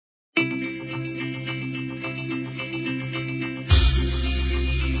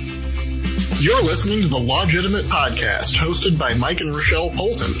You're listening to the Lawgitimate Podcast, hosted by Mike and Rochelle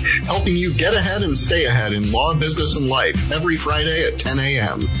Polton, helping you get ahead and stay ahead in law, business, and life every Friday at 10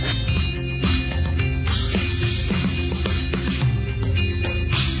 a.m.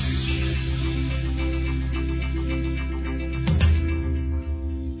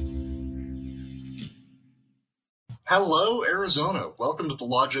 Hello, Arizona. Welcome to the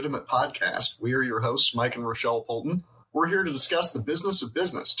Lawgitimate Podcast. We are your hosts, Mike and Rochelle Polton. We're here to discuss the business of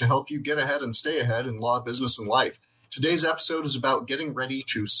business to help you get ahead and stay ahead in law, business, and life. Today's episode is about getting ready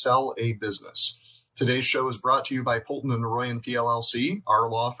to sell a business. Today's show is brought to you by Polton & Royan PLLC, our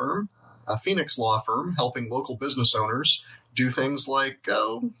law firm, a Phoenix law firm helping local business owners do things like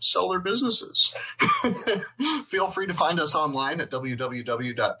sell their businesses. Feel free to find us online at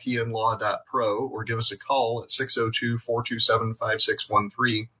www.pnlaw.pro or give us a call at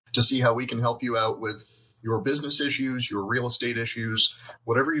 602-427-5613 to see how we can help you out with your business issues, your real estate issues,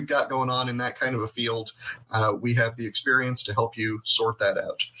 whatever you've got going on in that kind of a field. We have the experience to help you sort that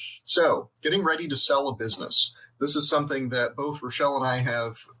out. So, getting ready to sell a business. This is something that both Rochelle and I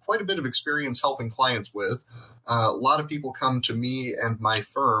have quite a bit of experience helping clients with. A lot of people come to me and my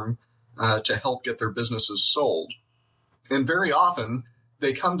firm to help get their businesses sold. And very often,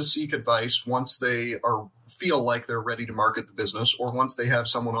 they come to seek advice once they feel like they're ready to market the business or once they have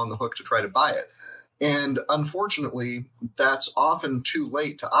someone on the hook to try to buy it. And unfortunately, that's often too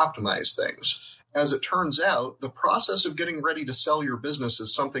late to optimize things. As it turns out, the process of getting ready to sell your business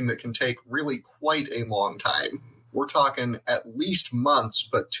is something that can take really quite a long time. We're talking at least months,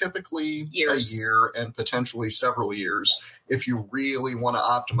 but typically years. A year and potentially several years if you really want to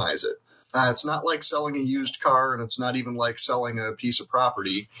optimize it. It's not like selling a used car, and it's not even like selling a piece of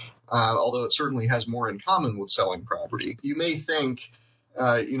property, although it certainly has more in common with selling property. You may think,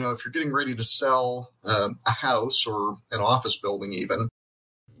 if you're getting ready to sell a house or an office building even,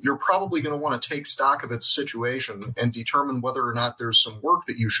 you're probably going to want to take stock of its situation and determine whether or not there's some work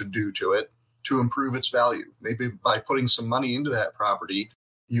that you should do to it to improve its value. Maybe by putting some money into that property,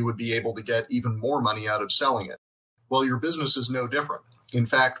 you would be able to get even more money out of selling it. Well, your business is no different. In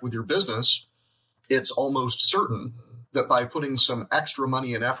fact, with your business, it's almost certain that by putting some extra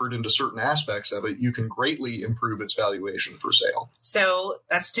money and effort into certain aspects of it, you can greatly improve its valuation for sale. So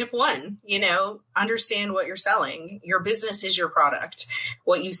that's tip one, understand what you're selling. Your business is your product.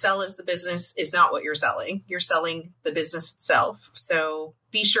 What you sell as the business is not what you're selling. You're selling the business itself. So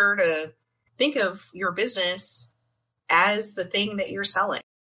be sure to think of your business as the thing that you're selling.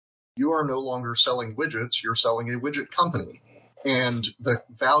 You are no longer selling widgets. You're selling a widget company. And the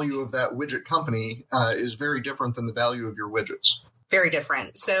value of that widget company is very different than the value of your widgets. Very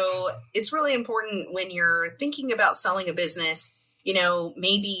different. So it's really important when you're thinking about selling a business,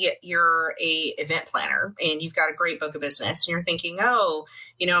 maybe you're a event planner and you've got a great book of business and you're thinking,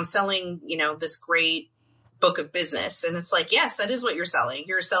 I'm selling, this great book of business. And it's like, yes, that is what you're selling.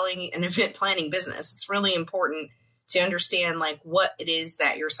 You're selling an event planning business. It's really important to understand what it is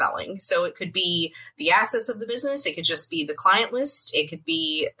that you're selling. So it could be the assets of the business. It could just be the client list. It could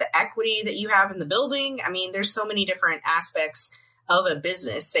be the equity that you have in the building. I mean, there's so many different aspects of a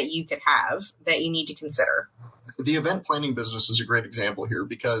business that you could have that you need to consider. The event planning business is a great example here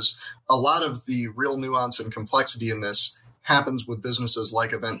because a lot of the real nuance and complexity in this happens with businesses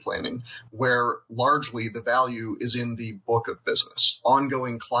like event planning, where largely the value is in the book of business,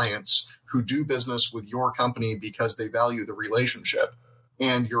 ongoing clients who do business with your company because they value the relationship.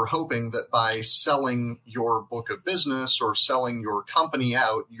 And you're hoping that by selling your book of business or selling your company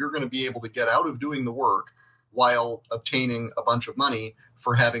out, you're going to be able to get out of doing the work while obtaining a bunch of money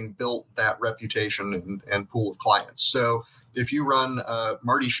for having built that reputation and pool of clients. So if you run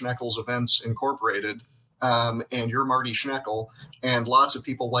Marty Schneckels Events Incorporated, and you're Marty Schneckel, and lots of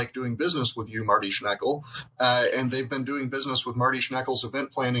people like doing business with you, Marty Schneckel, and they've been doing business with Marty Schneckel's event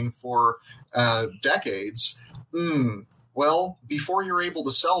planning for decades. Well, before you're able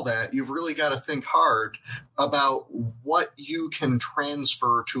to sell that, you've really got to think hard about what you can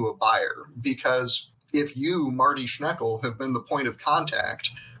transfer to a buyer. Because if you, Marty Schneckel, have been the point of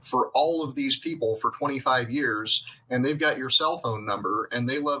contact for all of these people for 25 years, and they've got your cell phone number, and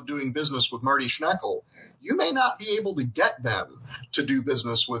they love doing business with Marty Schneckel, you may not be able to get them to do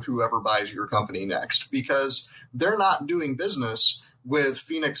business with whoever buys your company next because they're not doing business with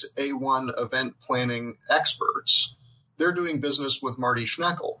Phoenix A1 event planning experts. They're doing business with Marty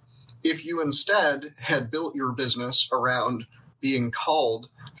Schneckel. If you instead had built your business around being called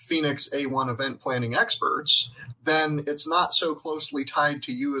Phoenix A1 event planning experts, then it's not so closely tied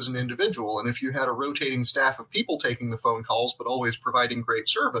to you as an individual. And if you had a rotating staff of people taking the phone calls but always providing great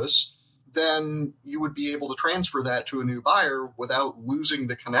service, then you would be able to transfer that to a new buyer without losing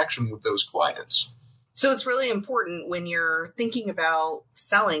the connection with those clients. So it's really important when you're thinking about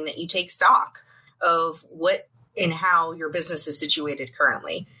selling that you take stock of what and how your business is situated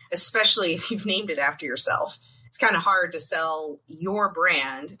currently, especially if you've named it after yourself. It's kind of hard to sell your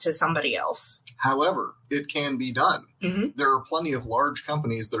brand to somebody else. However, it can be done. Mm-hmm. There are plenty of large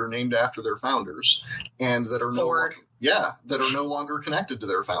companies that are named after their founders and that are Ford. that are no longer connected to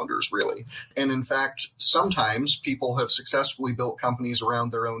their founders, really. And in fact, sometimes people have successfully built companies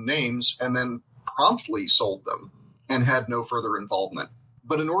around their own names and then promptly sold them and had no further involvement.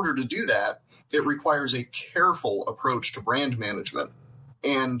 But in order to do that, it requires a careful approach to brand management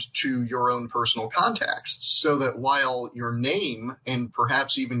and to your own personal contacts, so that while your name and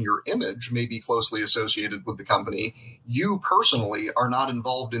perhaps even your image may be closely associated with the company, you personally are not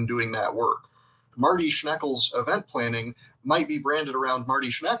involved in doing that work. Marty Schneckel's event planning might be branded around Marty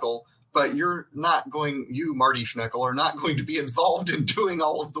Schneckel, but you, Marty Schneckel, are not going to be involved in doing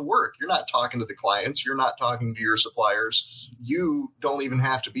all of the work. You're not talking to the clients. You're not talking to your suppliers. You don't even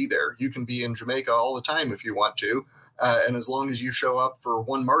have to be there. You can be in Jamaica all the time if you want to. And as long as you show up for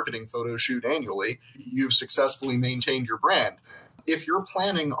one marketing photo shoot annually, you've successfully maintained your brand. If you're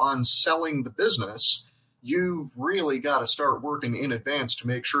planning on selling the business, you've really got to start working in advance to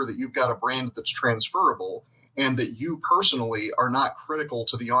make sure that you've got a brand that's transferable and that you personally are not critical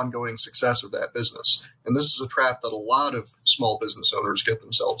to the ongoing success of that business. And this is a trap that a lot of small business owners get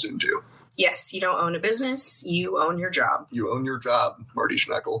themselves into. Yes, you don't own a business, you own your job. You own your job, Marty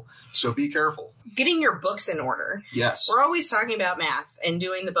Schneckel. So be careful. Getting your books in order. Yes. We're always talking about math and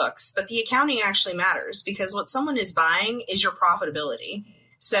doing the books, but the accounting actually matters because what someone is buying is your profitability.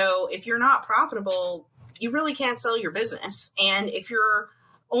 So if you're not profitable, you really can't sell your business. And if you're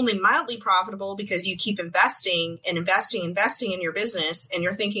only mildly profitable because you keep investing in your business and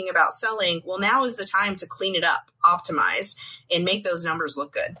you're thinking about selling, well, now is the time to clean it up, optimize, and make those numbers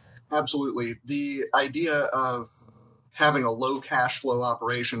look good. Absolutely. The idea of having a low cash flow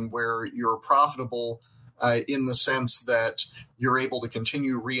operation where you're profitable in the sense that you're able to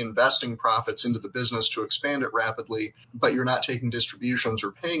continue reinvesting profits into the business to expand it rapidly, but you're not taking distributions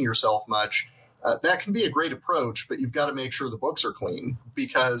or paying yourself much, that can be a great approach, but you've got to make sure the books are clean,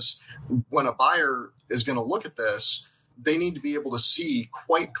 because when a buyer is going to look at this, they need to be able to see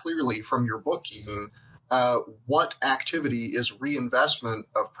quite clearly from your bookkeeping what activity is reinvestment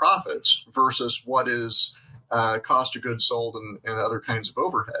of profits versus what is cost of goods sold and other kinds of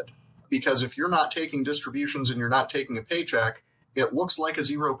overhead. Because if you're not taking distributions and you're not taking a paycheck, it looks like a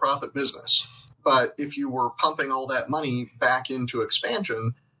zero profit business. But if you were pumping all that money back into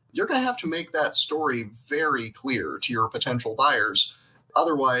expansion, you're going to have to make that story very clear to your potential buyers.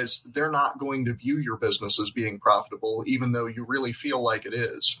 Otherwise, they're not going to view your business as being profitable, even though you really feel like it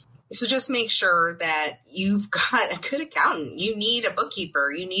is. So just make sure that you've got a good accountant. You need a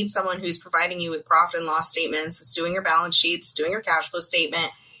bookkeeper. You need someone who's providing you with profit and loss statements, that's doing your balance sheets, doing your cash flow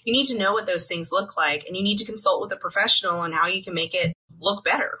statement. You need to know what those things look like, and you need to consult with a professional on how you can make it look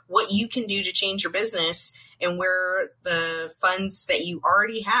better, what you can do to change your business, and where the funds that you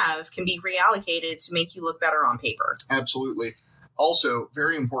already have can be reallocated to make you look better on paper. Absolutely. Also,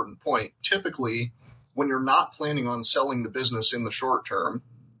 very important point, typically when you're not planning on selling the business in the short term,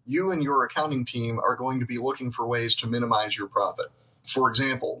 you and your accounting team are going to be looking for ways to minimize your profit. For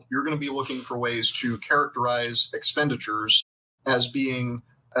example, you're going to be looking for ways to characterize expenditures as being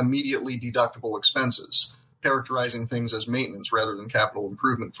immediately deductible expenses, characterizing things as maintenance rather than capital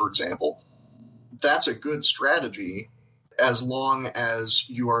improvement, for example. That's a good strategy as long as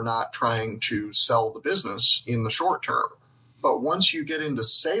you are not trying to sell the business in the short term. But once you get into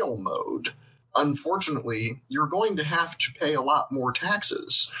sale mode, unfortunately, you're going to have to pay a lot more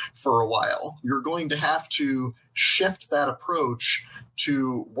taxes for a while. You're going to have to shift that approach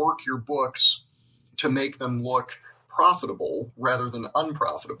to work your books to make them look profitable rather than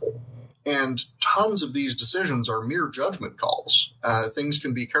unprofitable. And tons of these decisions are mere judgment calls. Things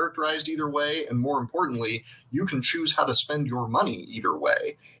can be characterized either way, and more importantly, you can choose how to spend your money either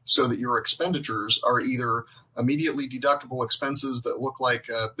way, so that your expenditures are either immediately deductible expenses that look like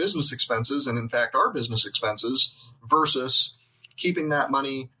business expenses, and in fact are business expenses, versus keeping that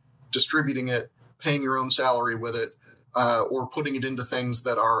money, distributing it, paying your own salary with it, or putting it into things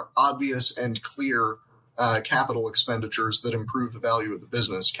that are obvious and clear capital expenditures that improve the value of the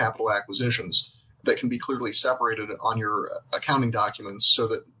business, capital acquisitions that can be clearly separated on your accounting documents so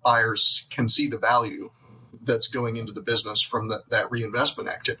that buyers can see the value that's going into the business from that reinvestment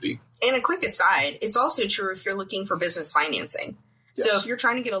activity. And a quick aside, it's also true if you're looking for business financing. Yes. So if you're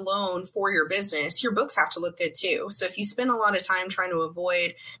trying to get a loan for your business, your books have to look good too. So if you spend a lot of time trying to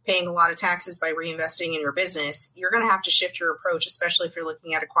avoid paying a lot of taxes by reinvesting in your business, you're going to have to shift your approach, especially if you're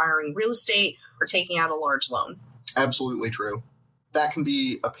looking at acquiring real estate or taking out a large loan. Absolutely true. That can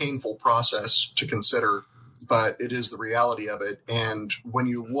be a painful process to consider, but it is the reality of it. And when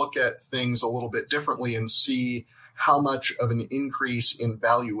you look at things a little bit differently and see how much of an increase in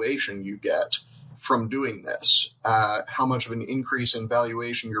valuation you get from doing this, how much of an increase in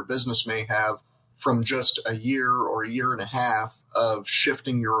valuation your business may have from just a year or a year and a half of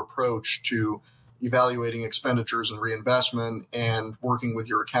shifting your approach to evaluating expenditures and reinvestment and working with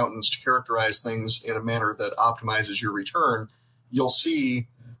your accountants to characterize things in a manner that optimizes your return, you'll see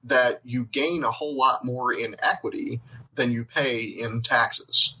that you gain a whole lot more in equity than you pay in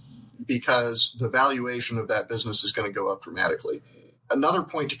taxes because the valuation of that business is going to go up dramatically. Another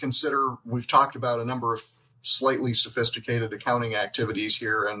point to consider, we've talked about a number of slightly sophisticated accounting activities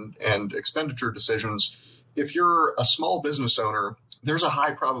here and expenditure decisions. If you're a small business owner, there's a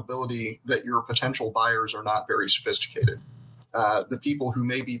high probability that your potential buyers are not very sophisticated. The people who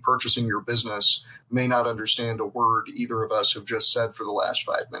may be purchasing your business may not understand a word either of us have just said for the last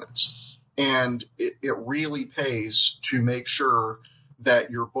 5 minutes. And it really pays to make sure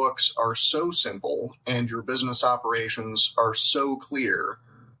that your books are so simple and your business operations are so clear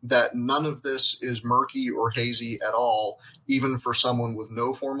that none of this is murky or hazy at all, even for someone with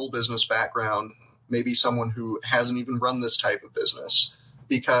no formal business background, maybe someone who hasn't even run this type of business,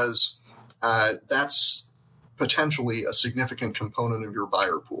 because that's potentially a significant component of your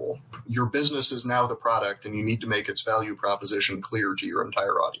buyer pool. Your business is now the product, and you need to make its value proposition clear to your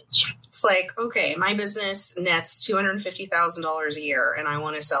entire audience. It's like, okay, my business nets $250,000 a year, and I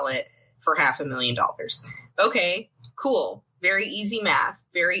want to sell it for $500,000. Okay, cool. Very easy math,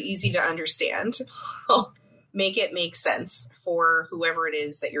 very easy to understand. Make it make sense for whoever it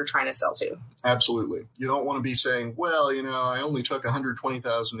is that you're trying to sell to. Absolutely. You don't want to be saying, well, I only took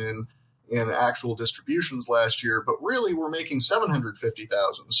 $120,000 in actual distributions last year, but really we're making $750,000.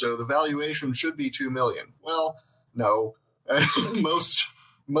 So the valuation should be $2 million. Well, no,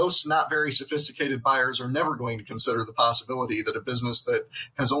 most not very sophisticated buyers are never going to consider the possibility that a business that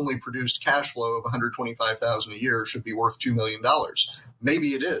has only produced cash flow of $125,000 a year should be worth $2 million.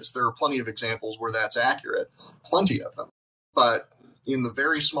 Maybe it is. There are plenty of examples where that's accurate, plenty of them. But in the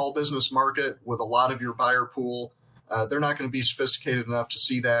very small business market with a lot of your buyer pool, they're not going to be sophisticated enough to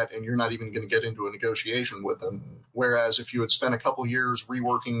see that, and you're not even going to get into a negotiation with them. Whereas if you had spent a couple years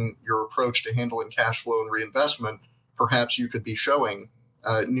reworking your approach to handling cash flow and reinvestment, perhaps you could be showing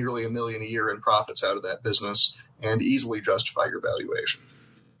nearly $1 million a year in profits out of that business and easily justify your valuation.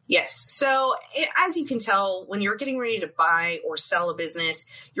 Yes. So as you can tell, when you're getting ready to buy or sell a business,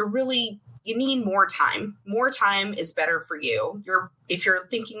 you need more time. More time is better for you. If you're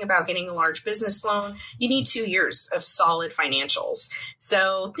thinking about getting a large business loan, you need 2 years of solid financials.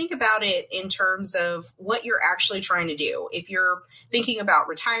 So think about it in terms of what you're actually trying to do. If you're thinking about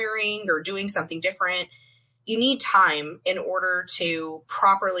retiring or doing something different, you need time in order to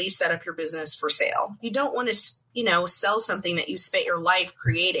properly set up your business for sale. You don't want to sell something that you spent your life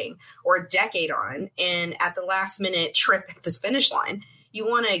creating or a decade on, and at the last minute trip at this finish line. You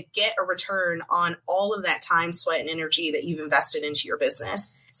want to get a return on all of that time, sweat, and energy that you've invested into your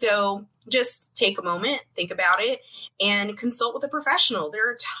business. So just take a moment, think about it, and consult with a professional. There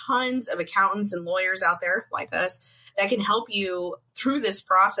are tons of accountants and lawyers out there like us that can help you through this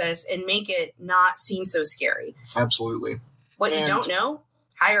process and make it not seem so scary. Absolutely. What you don't know,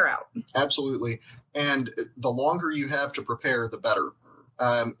 hire out. Absolutely. And the longer you have to prepare, the better.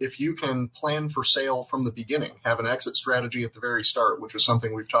 If you can plan for sale from the beginning, have an exit strategy at the very start, which is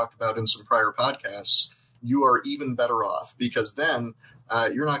something we've talked about in some prior podcasts, you are even better off, because then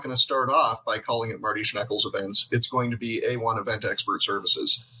you're not going to start off by calling it Marty Schneckels Events. It's going to be A1 Event Expert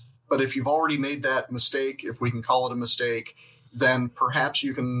Services. But if you've already made that mistake, if we can call it a mistake, then perhaps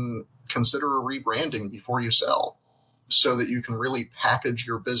you can consider a rebranding before you sell, so that you can really package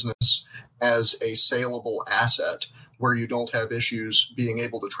your business as a saleable asset where you don't have issues being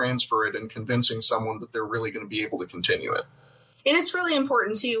able to transfer it and convincing someone that they're really going to be able to continue it. And it's really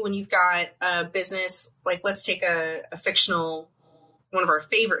important too, when you've got a business, like let's take one of our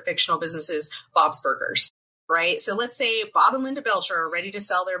favorite fictional businesses, Bob's Burgers, right? So let's say Bob and Linda Belcher are ready to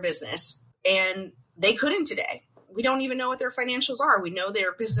sell their business, and they couldn't today. We don't even know what their financials are. We know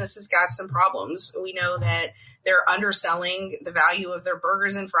their business has got some problems. We know that they're underselling the value of their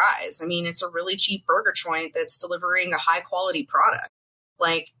burgers and fries. I mean, it's a really cheap burger joint that's delivering a high quality product.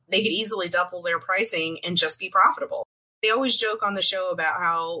 Like, they could easily double their pricing and just be profitable. They always joke on the show about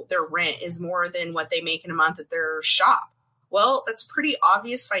how their rent is more than what they make in a month at their shop. Well, that's a pretty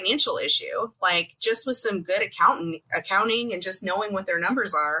obvious financial issue. Like just with some good accounting and just knowing what their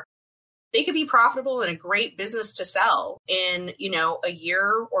numbers are, they could be profitable and a great business to sell in, a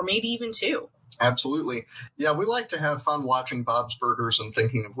year or maybe even 2. Absolutely. Yeah, we like to have fun watching Bob's Burgers and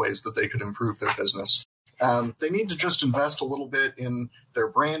thinking of ways that they could improve their business. They need to just invest a little bit in their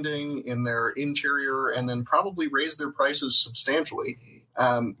branding, in their interior, and then probably raise their prices substantially.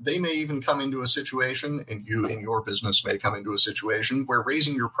 They may even come into a situation, and you in your business may come into a situation where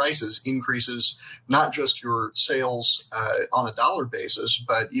raising your prices increases not just your sales on a dollar basis,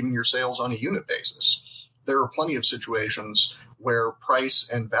 but even your sales on a unit basis. There are plenty of situations where price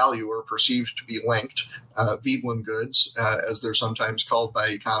and value are perceived to be linked, Veblen goods, as they're sometimes called by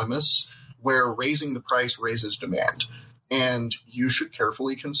economists, where raising the price raises demand. And you should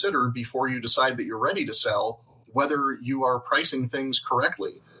carefully consider before you decide that you're ready to sell whether you are pricing things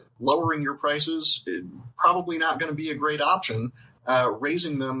correctly. Lowering your prices, probably not going to be a great option.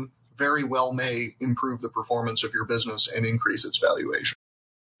 Raising them very well may improve the performance of your business and increase its valuation.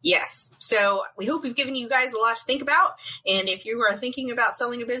 Yes. So we hope we've given you guys a lot to think about. And if you are thinking about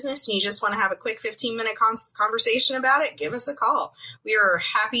selling a business and you just want to have a quick 15-minute conversation about it, give us a call. We are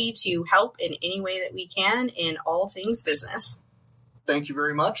happy to help in any way that we can in all things business. Thank you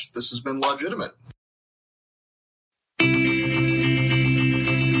very much. This has been Legitimate.